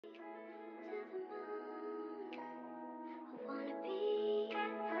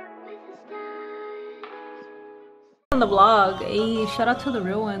On the vlog. Hey, shout out to the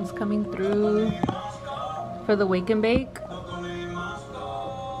real ones coming through for the wake and bake.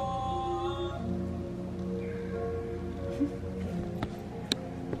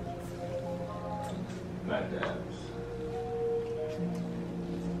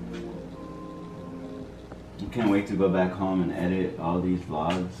 I can't wait to go back home and edit all these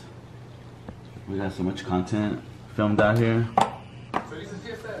vlogs. We got so much content filmed out here.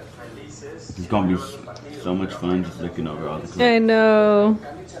 It's gonna be so much fun just looking over all the clips. I know.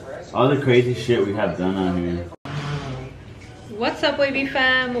 All the crazy shit we have done out here. What's up, Wavy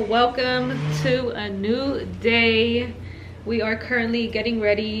fam? Welcome to a new day. We are currently getting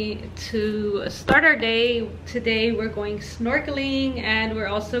ready to start our day. Today we're going snorkeling and we're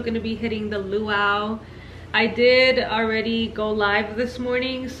also going to be hitting the Luau. I did already go live this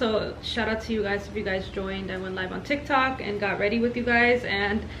morning, so shout out to you guys if you guys joined. I went live on TikTok and got ready with you guys,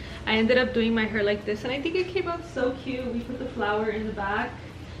 and I ended up doing my hair like this, and I think it came out so cute. We put the flower in the back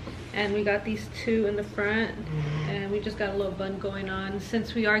and we got these two in the front, and we just got a little bun going on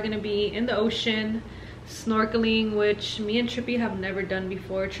since we are going to be in the ocean snorkeling, which me and Trippy have never done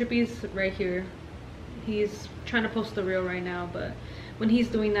before. Trippy's right here. He's trying to post the reel right now, but when he's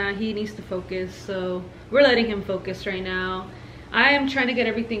doing that, he needs to focus, so we're letting him focus right now. I am trying to get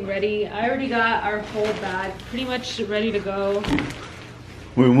everything ready. I already got our whole bag pretty much ready to go.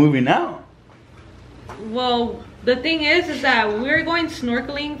 We're moving out. Well, the thing is that we're going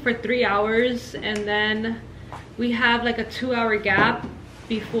snorkeling for 3 hours, and then we have like a 2-hour gap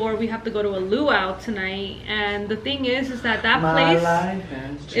before we have to go to a luau tonight. And the thing is that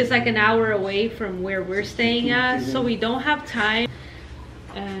place is like an hour away from where we're staying at, so we don't have time.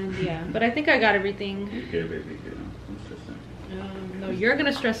 And yeah, but I think I got everything. You're good, baby. Good. I'm stressing. No, you're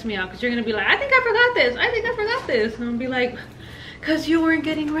gonna stress me out because you're gonna be like, I think I forgot this. I think I forgot this. And I'll be like, because you weren't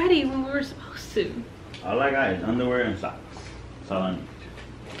getting ready when we were supposed to. All I got is underwear and socks. That's all I need.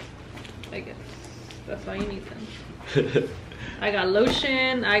 I guess that's all you need then. I got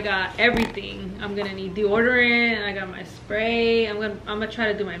lotion. I got everything. I'm gonna need deodorant. I got my spray. I'm gonna try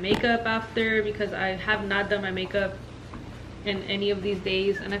to do my makeup after because I have not done my makeup in any of these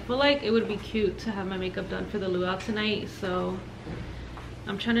days, and I feel like it would be cute to have my makeup done for the luau tonight, so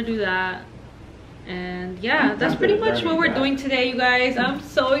I'm trying to do that. And yeah, that's pretty much what we're doing today, you guys. I'm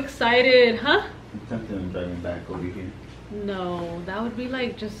so excited. Huh? I'm tempted to driving back over here. No, that would be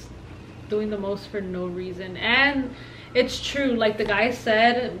like just doing the most for no reason. And it's true, like the guy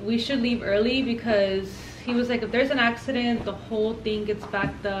said, we should leave early because he was like, if there's an accident, the whole thing gets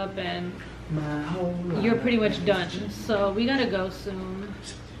backed up and you're pretty much done. So we gotta go soon.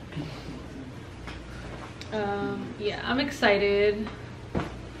 Yeah, I'm excited.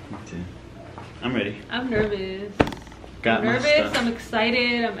 Me too. I'm ready. I'm nervous. I'm nervous. I'm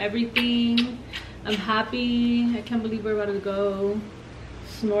excited. I'm everything. I'm happy. I can't believe we're about to go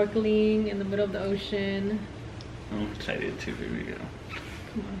snorkeling in the middle of the ocean. I'm excited too. Here we go.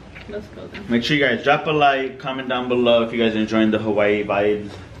 Come on, let's go then. Make sure you guys drop a like, comment down below if you guys are enjoying the Hawaii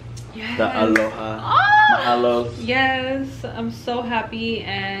vibes. Yes. The aloha. Mahalo. Yes, I'm so happy,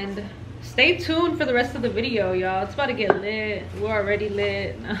 and stay tuned for the rest of the video, y'all. It's about to get lit. We're already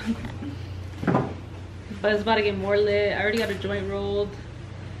lit. But it's about to get more lit. I already got a joint rolled.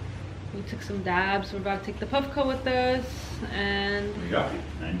 We took some dabs. We're about to take the Puffco with us, and Yeah,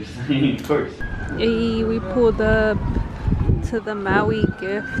 I'm just saying, of course. hey, we pulled up to the Maui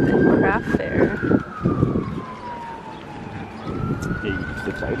gift and craft fair. Hey, it's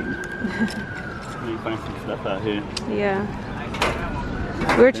exciting. You find some stuff out here. Yeah.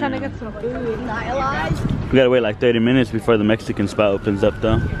 We were trying to get some food. We gotta wait like 30 minutes before the Mexican spot opens up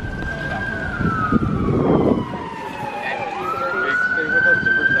though.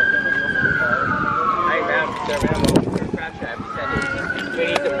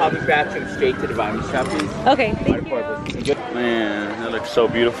 Public bathroom straight to the bottom shop, please. Okay, thank you. Man, that looks so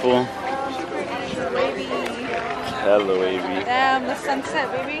beautiful. Wavy. Hello, wavy. Damn, the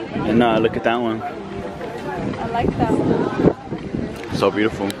sunset, baby. And now look at that one. I like that one. So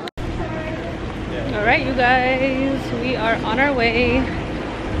beautiful. All right, you guys, we are on our way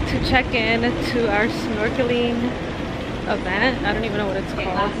to check in to our snorkeling event. I don't even know what it's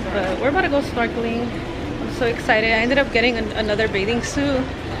called, but we're about to go snorkeling. I'm so excited. I ended up getting another bathing suit,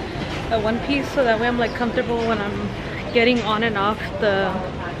 a one piece, so that way I'm like comfortable when I'm getting on and off the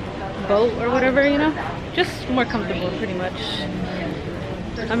boat or whatever, you know, just more comfortable pretty much.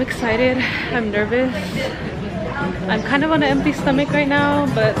 I'm excited. I'm nervous. I'm kind of on an empty stomach right now,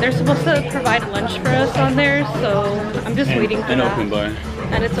 but they're supposed to provide lunch for us on there, so I'm just waiting for that. An open bar.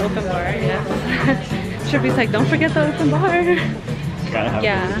 And it's open bar, yes. Trippy's like, don't forget the open bar. Gotta have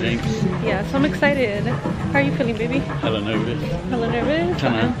Yeah. those drinks. Yeah, so I'm excited. How are you feeling, baby? Hella nervous. Hella nervous?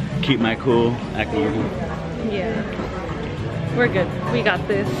 Trying to keep my cool, act normal. Yeah. We're good. We got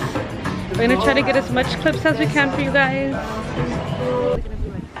this. We're gonna try to get as much clips as we can for you guys.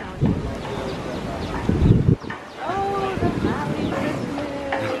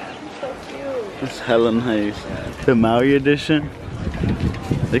 It's hella nice. The Maui edition.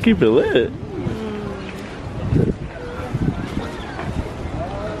 They keep it lit.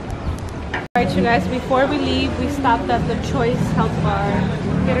 Alright you guys, before we leave, we stopped at the Choice Health Bar,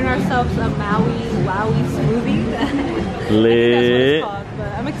 getting ourselves a Maui smoothie. Lit. That's what it's called,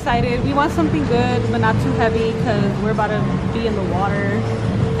 but I'm excited. We want something good, but not too heavy because we're about to be in the water.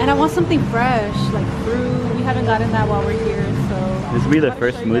 And I want something fresh, like fruit. We haven't gotten that while we're here, so. This will be the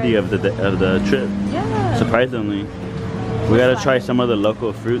first smoothie of the trip. Yeah. Surprisingly. We gotta try some of the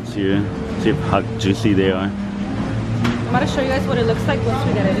local fruits here. See how juicy they are. I'm about to show you guys what it looks like once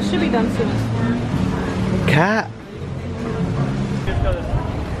we get it. It should be done soon. Cat.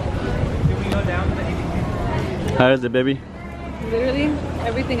 How is it, baby? Literally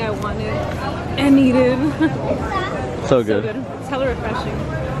everything I wanted and needed. So good. So good. It's hella refreshing.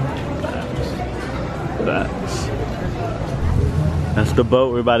 That's the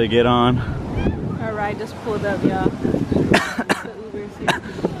boat we're about to get on. Our ride just pulled up, y'all. The Uber's here.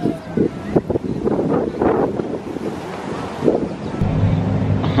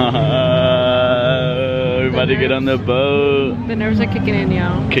 We're about to get on the boat. The nerves are kicking in,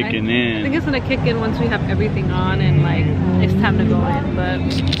 y'all. Kicking in. I think it's gonna kick in once we have everything on and like it's time to go in. But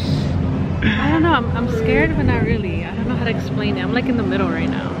I don't know. I'm scared, but not really. I don't know how to explain it. I'm like in the middle right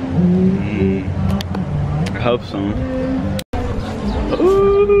now. I hope so.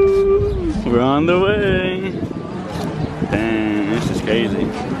 Ooh, we're on the way. Dang, this is crazy.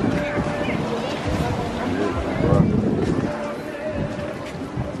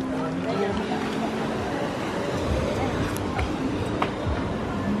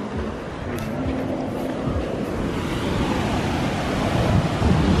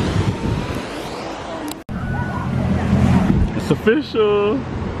 It's official.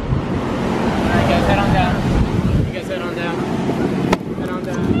 Alright guys, head on down. You guys head on down. Head on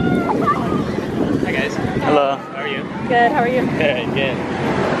down. Hi guys. Hello. How are you? Good. How are you? Good, good.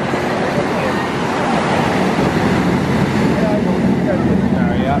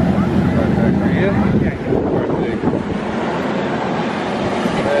 Sorry, yeah. Perfect for you? Yeah, perfect.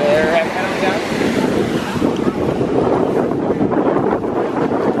 Head on down.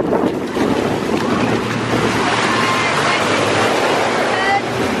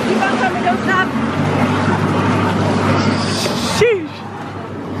 Keep on coming, don't stop. Sheesh.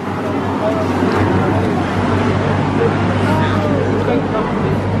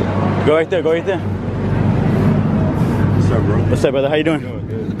 Go right there, go right there. What's up, bro? What's up, brother? How you doing? Good.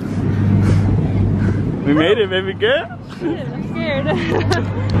 We made it, baby girl. Shit, I'm scared.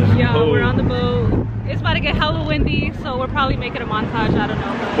 Yo, we're on the boat. It's about to get hella windy, so we're probably making a montage. I don't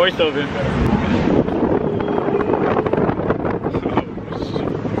know. But Voiceover.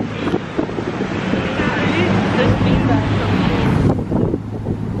 there's feedback.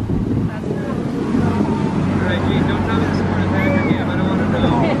 Alright, Gene, don't tell me the sport is bad for him. I don't want to know.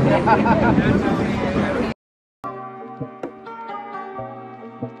 Don't tell me.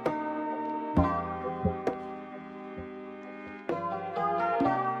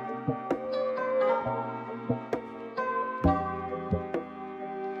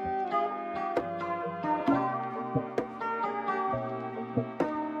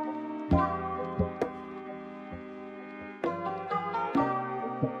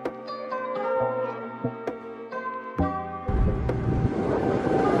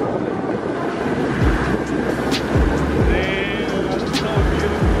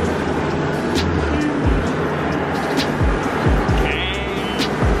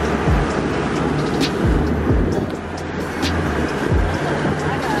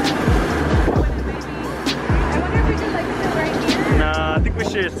 Nah, I think we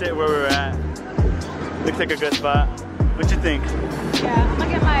should sit where we're at. Looks like a good spot. What you think? Yeah, I'm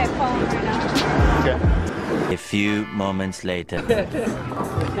gonna get my phone right now. Okay. A few moments later.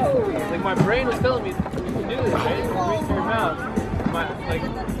 Like my brain was telling me you can do this, right? You breathe through your mouth. My like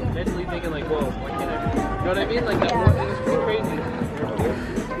mentally thinking like, whoa, why can't I? You know what I mean? Like that one, it's pretty crazy.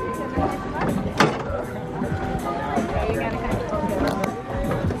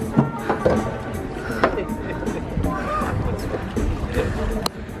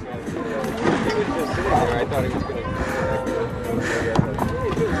 I thought he was gonna.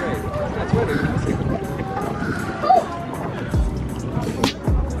 That's what it is.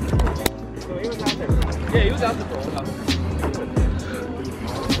 So he was out there. Yeah, he was out there for a while.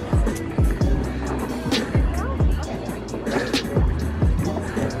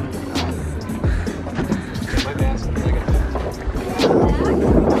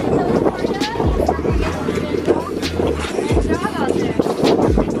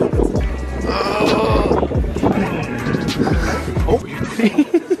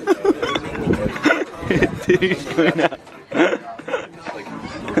 He's going out.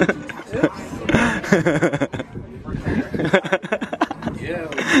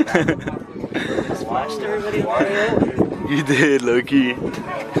 Splashed everybody. You did, Loki.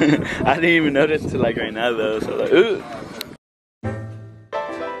 I didn't even notice till like right now though. So like, ooh.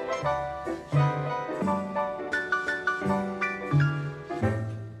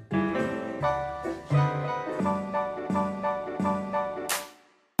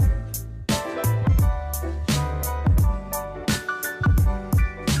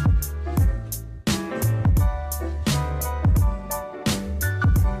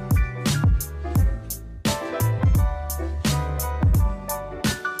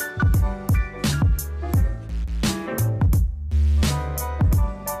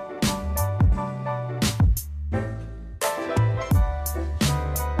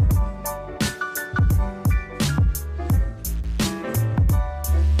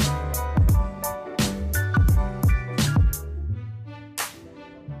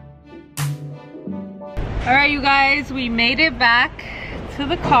 Alright, you guys, we made it back to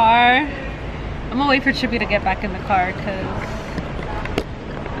the car. I'm gonna wait for Chippy to get back in the car because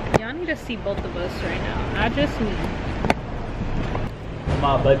y'all need to see both of us right now, not just me.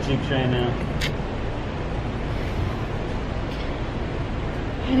 My butt cheeks right now.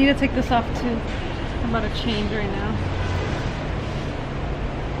 I need to take this off too. I'm about to change right now.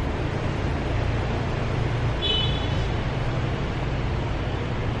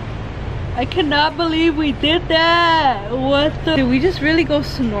 I cannot believe we did that. What the? Did we just really go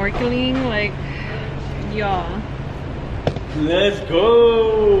snorkeling? Like, y'all. Let's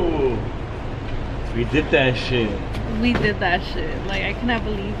go. We did that shit. We did that shit. Like, I cannot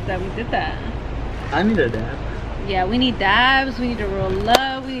believe that we did that. I need a dab. Yeah, we need dabs, we need to roll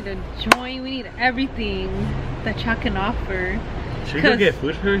up, we need a joint, we need everything that y'all can offer. Should we go get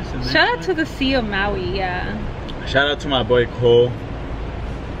food first? Shout out to the Sea of Maui, yeah. Shout out to my boy Cole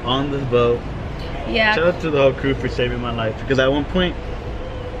on this boat. Yeah. Shout out to the whole crew for saving my life. Because at one point,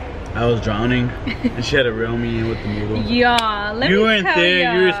 I was drowning and she had to reel me in with the noodle. Yeah, let me You weren't tell there,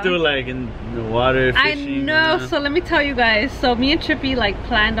 ya. you were still like in the water fishing. I know, so let me tell you guys. So me and Trippy like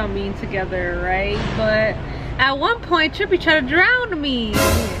planned on being together, right? But at one point, Trippy tried to drown me.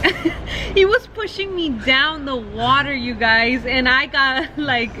 He was pushing me down the water, you guys. And I got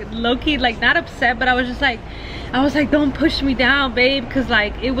like low-key, like not upset, but I was like, don't push me down, babe. Cause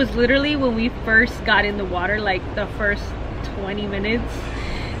like, it was literally when we first got in the water, like the first 20 minutes.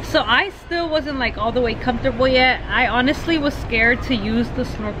 So I still wasn't like all the way comfortable yet. I honestly was scared to use the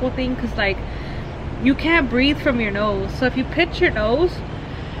snorkel thing cause like, you can't breathe from your nose. So if you pinch your nose,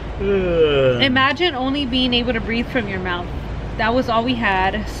 imagine only being able to breathe from your mouth. That was all we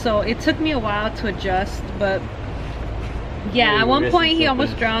had. So it took me a while to adjust, but yeah, at one point he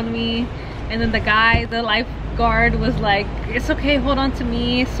almost drowned me. And then the lifeguard was like, it's okay, hold on to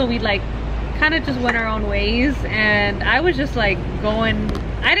me. So we like kind of just went our own ways. And I was just like going,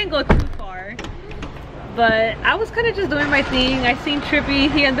 I didn't go too far, but I was kind of just doing my thing. I seen Trippy,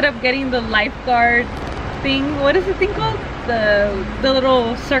 he ended up getting the lifeguard thing. What is the thing called? The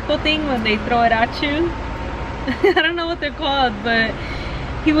little circle thing when they throw it at you. I don't know what they're called, but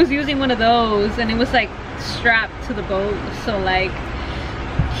he was using one of those and it was like strapped to the boat. So like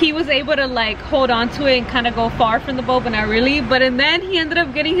he was able to like hold on to it and kind of go far from the boat, but not really. But and then he ended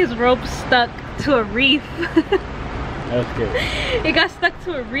up getting his rope stuck to a reef. That's good. It got stuck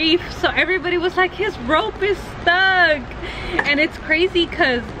to a reef, so everybody was like, his rope is stuck. And it's crazy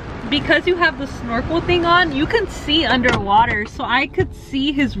because you have the snorkel thing on, you can see underwater. So I could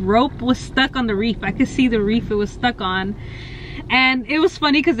see his rope was stuck on the reef. I could see the reef it was stuck on. And it was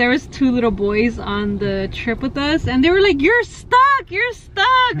funny because there was two little boys on the trip with us and they were like, you're stuck, you're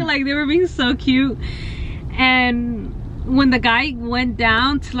stuck. Like they were being so cute. And when the guy went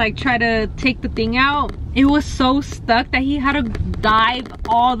down to like try to take the thing out, it was so stuck that he had to dive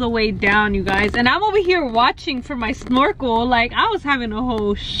all the way down, you guys. And I'm over here watching for my snorkel, like I was having a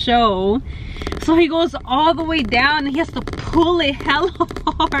whole show. So he goes all the way down and he has to pull it hella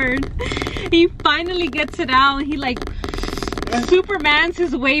hard. He finally gets it out and he like Superman's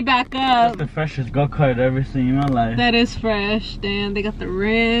his way back up. That's the freshest go-kart I've ever seen in my life. That is fresh. Damn, they got the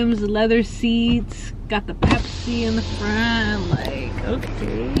rims, the leather seats, got the Pepsi in the front. Like,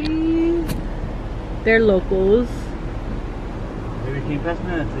 okay. They're locals. Maybe came past me,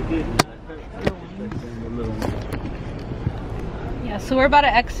 that's a good. Yeah, so we're about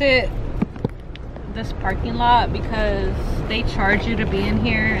to exit this parking lot because they charge you to be in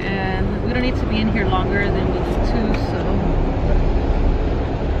here and we don't need to be in here longer than we need to, so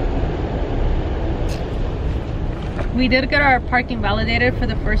We did get our parking validated for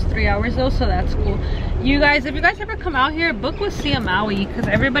the first 3 hours though, so that's cool. You guys, if you guys ever come out here, book with Maui, because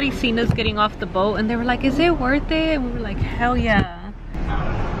everybody's seen us getting off the boat and they were like, is it worth it? And we were like, hell yeah.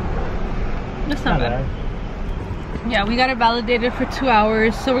 That's not bad. Yeah, we got it validated for 2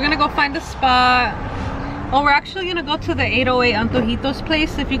 hours, so we're gonna go find a spot. Oh, we're actually gonna go to the 808 Antojitos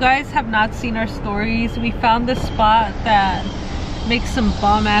place. If you guys have not seen our stories, we found this spot that makes some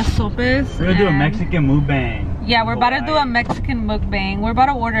bomb ass sopes. We're gonna do a Mexican mukbang. Yeah, we're about to do a Mexican mukbang. We're about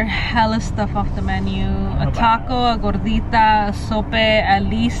to order hella stuff off the menu. A taco, a gordita, a sope, at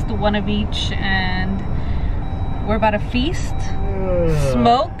least one of each, and we're about to feast,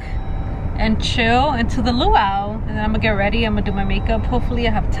 smoke, and chill into the luau. And then I'm gonna get ready. I'm gonna do my makeup. Hopefully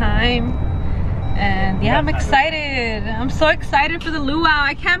I have time. And yeah, I'm excited. I'm so excited for the luau.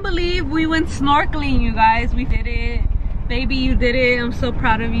 I can't believe we went snorkeling, you guys. We did it. Baby, you did it. I'm so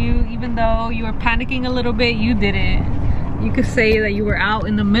proud of you. Even though you were panicking a little bit, you did it. You could say that you were out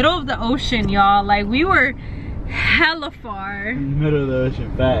in the middle of the ocean, y'all. Like, we were hella far. In the middle of the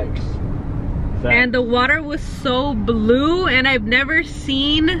ocean, facts. And the water was so blue, and I've never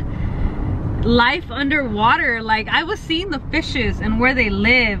seen life underwater. Like, I was seeing the fishes and where they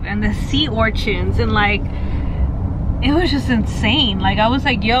live and the sea urchins, and like, it was just insane. Like, I was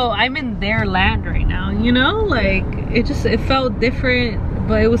like, yo, I'm in their land right now, you know? Like, it felt different,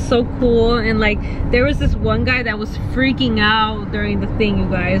 but it was so cool. And like, there was this one guy that was freaking out during the thing, you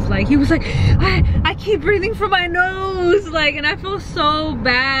guys. Like, he was like, I keep breathing from my nose, like, and I feel so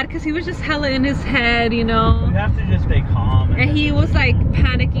bad because he was just hella in his head, you know? You have to just stay calm. And he was like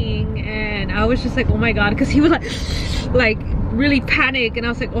panicking, and I was just like, oh my god, because he was like really panic, and I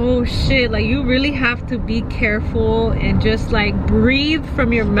was like, oh shit, like, you really have to be careful and just like breathe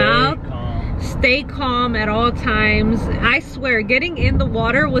from your mouth. Stay calm at all times. I swear, getting in the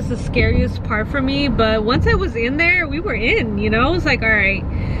water was the scariest part for me, but once I was in there, we were in, you know? I was like, all right.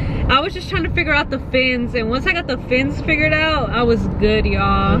 I was just trying to figure out the fins, and once I got the fins figured out, I was good,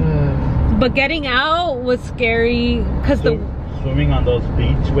 y'all. But getting out was scary because swimming on those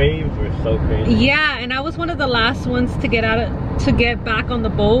beach waves were so crazy. Yeah, and I was one of the last ones to get back on the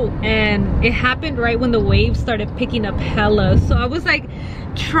boat, and it happened right when the waves started picking up hella. So I was like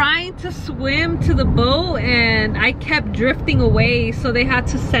trying to swim to the boat, and I kept drifting away, so they had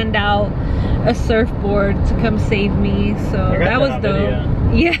to send out a surfboard to come save me. So that was dope.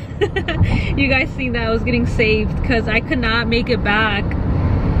 Yeah. You guys seen that I was getting saved because I could not make it back.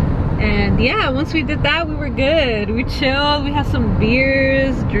 And yeah, once we did that, we were good. We chilled, we had some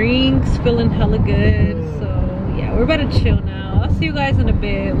beers, drinks, feeling hella good. So yeah, we're about to chill now. I'll see you guys in a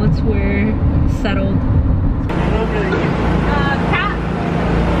bit once we're settled. Cat.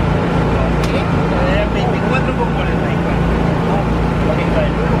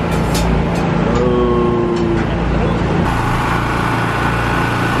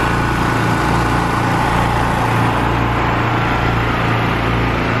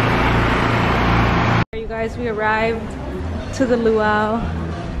 Guys, we arrived to the luau.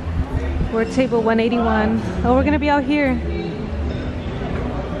 We're at table 181. Oh, we're gonna be out here.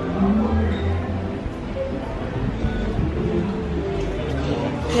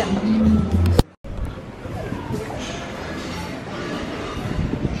 Yeah.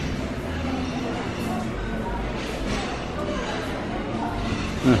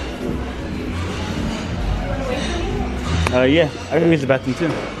 Yeah, I can use the bathroom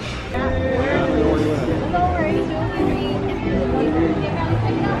too.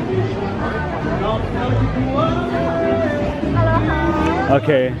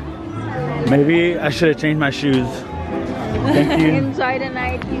 Okay, maybe I should have changed my shoes. Thank you. Enjoy the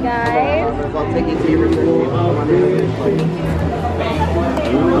night, you guys.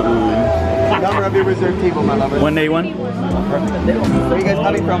 Number of your reserved table, my lover. 181. Where are you guys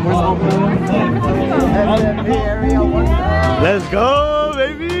coming from? Where's home? Let's go,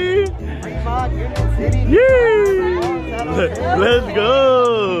 baby! Yay! Let's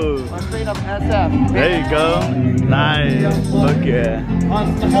go! There you go. Nice. Look at. My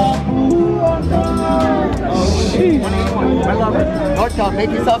lover. North,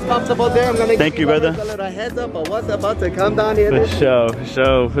 make yourself comfortable there. I'm gonna Thank you, brother. A little heads up of what's about to come down here. For sure, for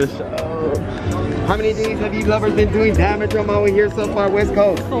sure, for sure. How many days have you lovers been doing damage on Maui here so far, West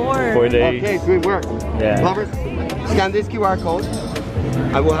Coast? 4. 4 days. Okay, good work. Yeah. Lovers, scan this QR code.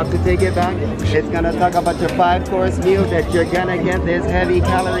 I will have to take it back. It's gonna talk about your 5-course meal that you're gonna get. There's heavy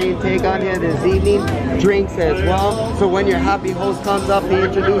calorie intake on here this evening. Drinks as well. So when your happy host comes up to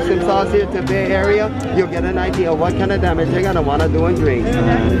introduce themselves here to Bay Area, you'll get an idea of what kind of damage you're gonna wanna do in drinks.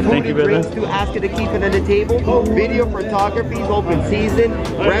 Thank you, brother. Drinks to ask you to keep it on the table. Video photography is open season.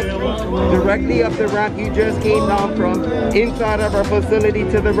 Restrooms directly up the ramp you just came down from. Inside of our facility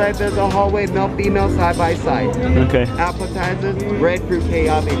to the right, there's a hallway, male, female, side by side. Okay. Appetizers, red fruit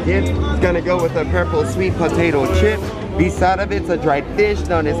Keabe dip. It's gonna go with a purple sweet potato chip. Beside of it's a dried fish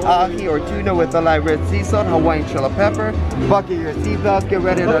known as ahi or tuna with a light red sea salt, Hawaiian chili pepper. Bucket your seatbelts, get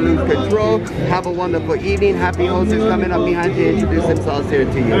ready to lose control. Have a wonderful evening. Happy hosts is coming up behind to introduce themselves here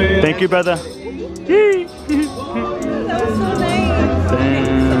to you. Thank you, brother. That was so nice. Okay,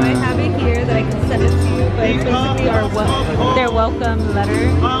 so I have it here that I can send it to you, but it's basically their welcome letter.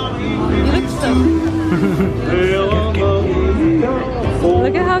 You look so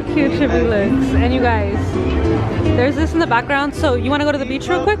Look at how cute Shibu looks. And you guys, there's this in the background, so you want to go to the beach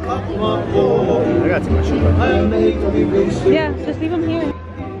real quick? I got too much. Yeah, just leave them here.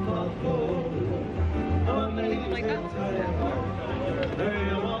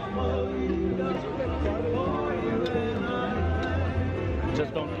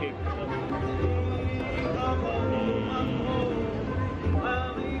 Just don't kick.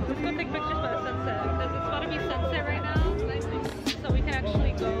 Let's go take pictures by the sunset because it's about to be sunset right now. So we can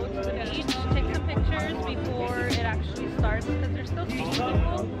actually go to the beach, take some pictures before it actually starts because there's still some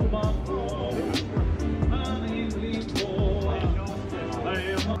people.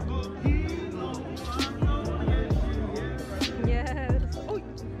 Yes. Oh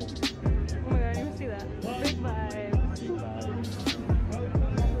my god, I didn't even see that. Big vibes.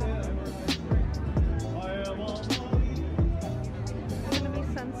 It's gonna be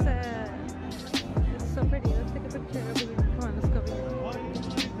sunset. It's so pretty. Let's take a picture over here. Come on, let's go over here.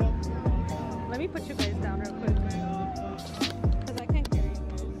 Let me put you guys down real quick. Because I can't carry you guys.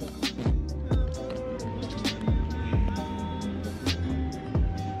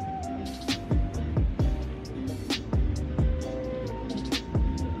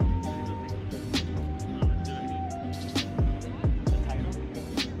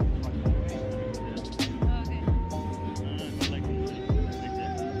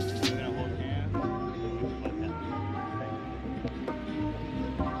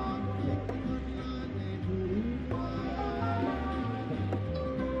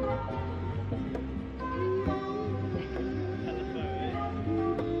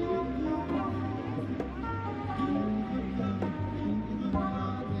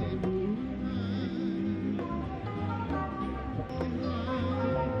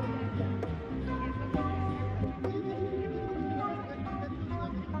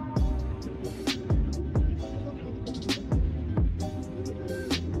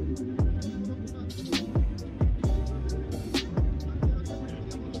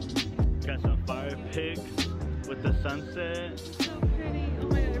 Pics with the sunset. So pretty. Oh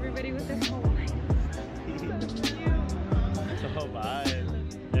my god, everybody with their Hawaiians. It's a whole vibe.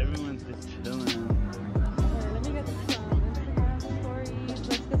 Everyone's just chilling. Let me get some Instagram stories. Let's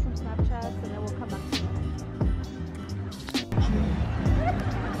get some Snapchats and then we'll come back to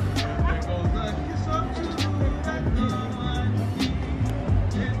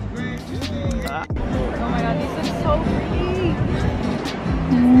Ah. Oh my god, these look so pretty.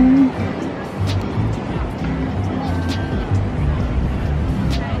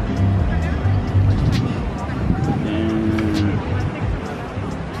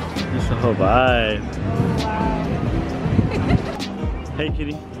 It's a whole vibe. Hey,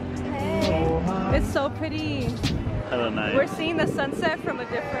 kitty. Hey, it's so pretty. Hello, nice. We're seeing the sunset from a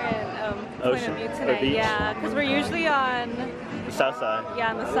different point of view tonight. Yeah, because we're usually on The south side.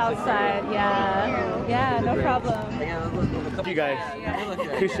 on the south side. Yeah, no problem. Thank you guys.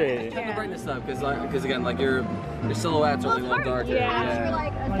 Appreciate it. I have to bring this up because again, like your silhouettes are like a little darker. Yeah.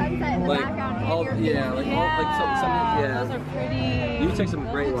 Like a sunset in the Like background. all, and you're- yeah, like all, like some Those are pretty. You took some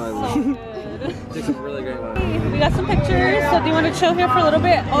great ones. So good. Took some really great ones. We got some pictures, so do you want to chill here for a little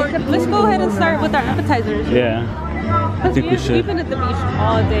bit? Or let's go ahead and start with our appetizers. Yeah. I think we We've should. been at the beach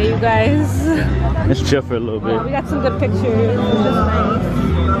all day, you guys. Let's chill for a little We bit. got some good pictures. This is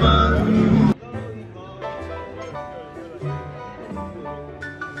nice.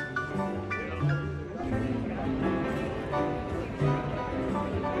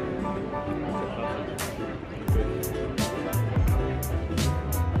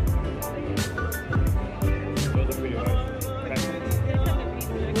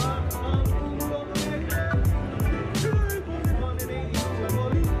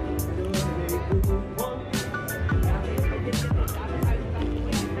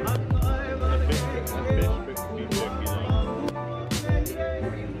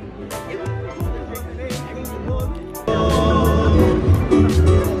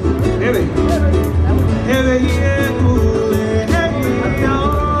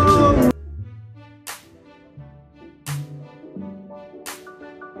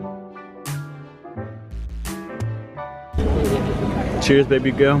 Cheers,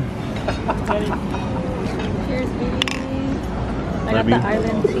 baby girl. Cheers, baby. I got the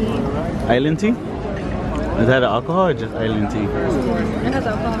island tea. Island tea? Is that alcohol or just island tea? It has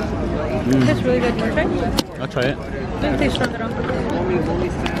alcohol. It tastes really good. You want to try? I'll try it. Doesn't taste strong at all.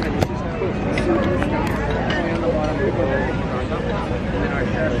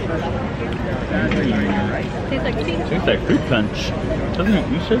 Tastes like tea. Tastes like fruit punch.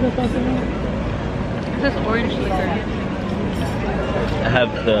 Doesn't you say that about that? It says orange liquor. I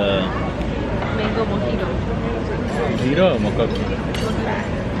have the Mango mojito. Zero or mocha.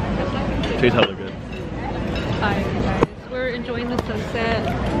 Tastes hella good. Alright guys, we're enjoying the sunset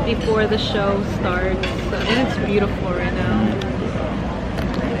before the show starts. And it's beautiful right now.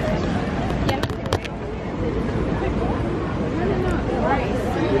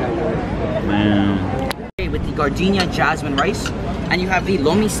 Man. With the gardenia jasmine rice, and you have the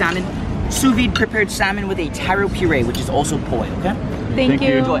lomi salmon, sous vide prepared salmon with a taro puree, which is also poi, okay? Thank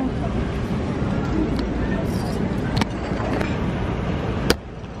you. Enjoy.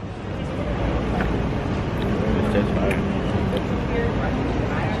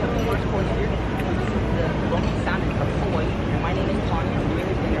 Lomi salmon poi. My name is Tony. I'm doing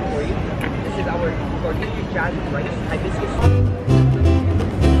this dinner for you. This is our gardenia jasmine rice, hibiscus.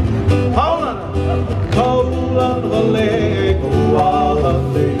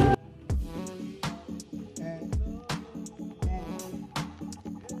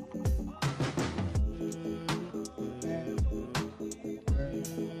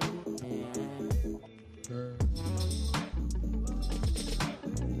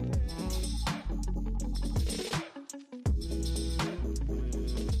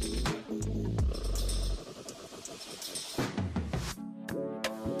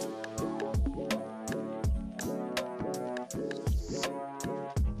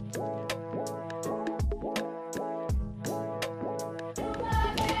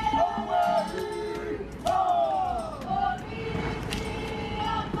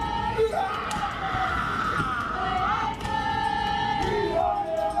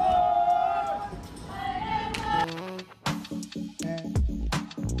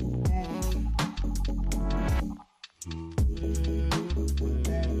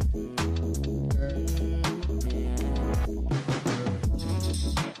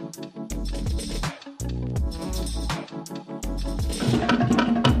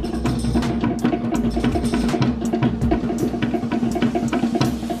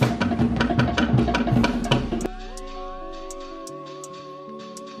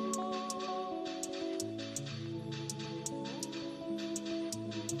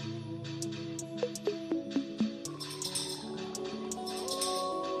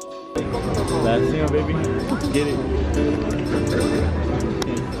 Last thing, baby. Get it.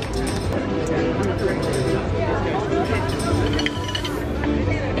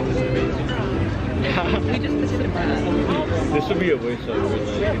 This would be a voice over like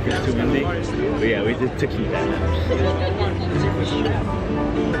if it's too windy. But yeah, we just took some naps.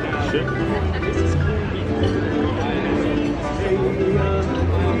 Shit.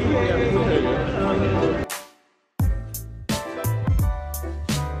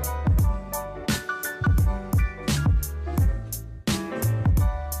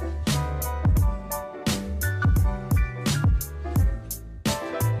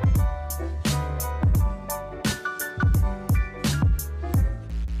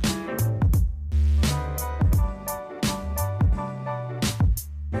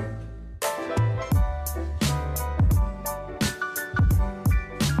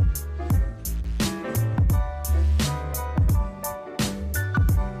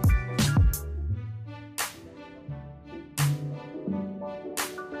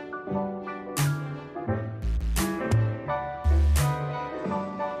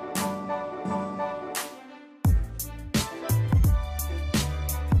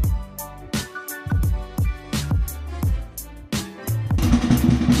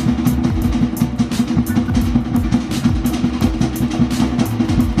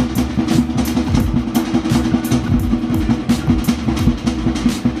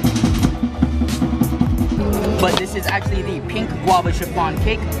 But this is actually the pink guava chiffon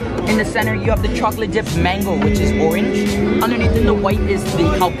cake. In the center, you have the chocolate dipped mango, which is orange. Underneath in the white is the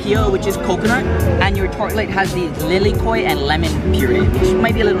halpia, which is coconut. And your tartlet has the lily koi and lemon puree, which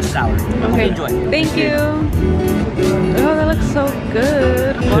might be a little sour. Okay, enjoy. Thank you. Oh, that looks so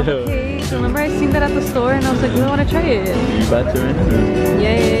good. Guava cake. Remember I seen that at the store and I was like, we want to try it. You about to enter?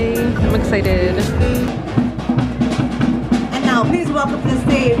 Yay. I'm excited. And now, please welcome to the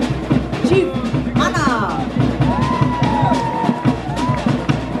stage, Chief Anna.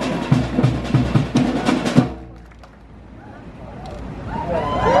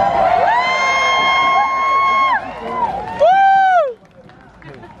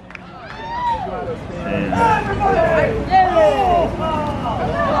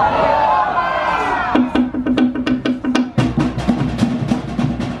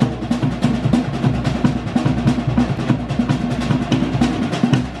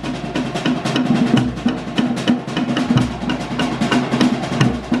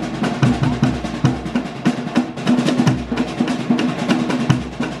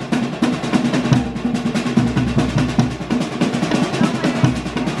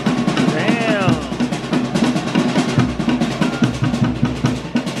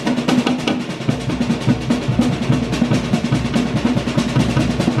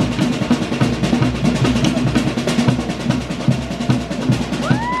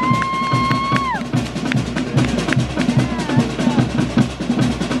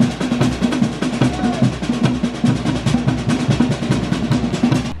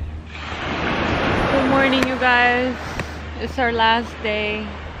 It's our last day.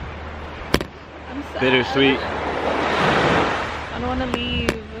 I'm sad. Bittersweet. I don't want to leave.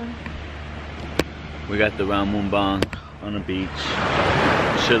 We got the round moon bong on the beach,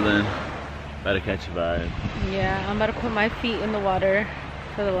 chilling, about to catch a vibe. Yeah, I'm about to put my feet in the water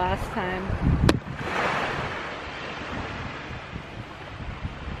for the last time.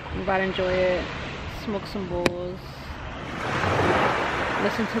 I'm about to enjoy it, smoke some bowls,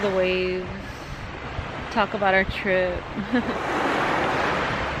 listen to the waves, talk about our trip.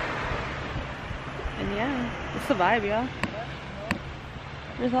 And yeah, it's a vibe, y'all.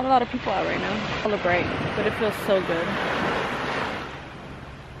 There's not a lot of people out right now. It's a little bright, but it feels so good.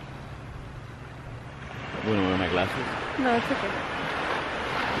 I'm gonna wear my glasses. No, it's okay.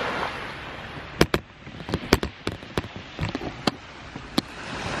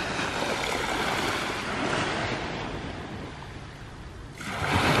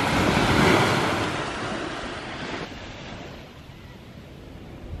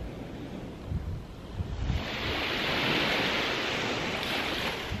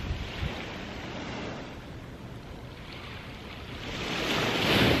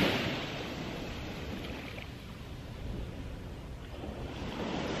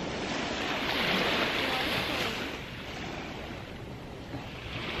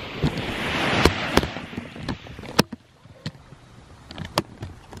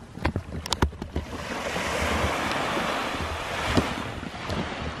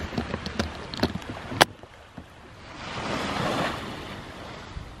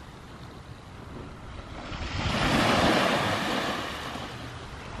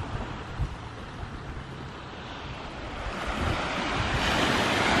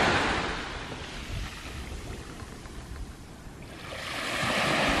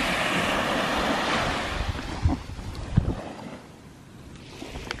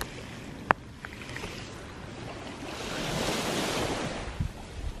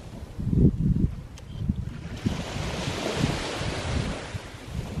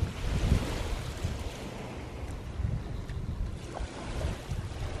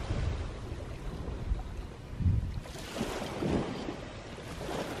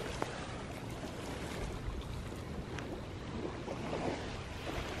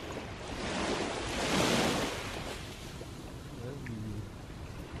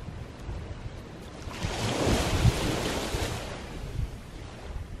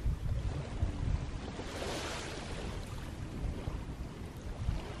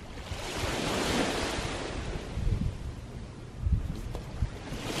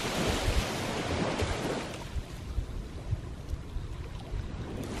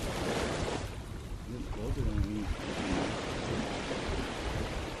 Close it.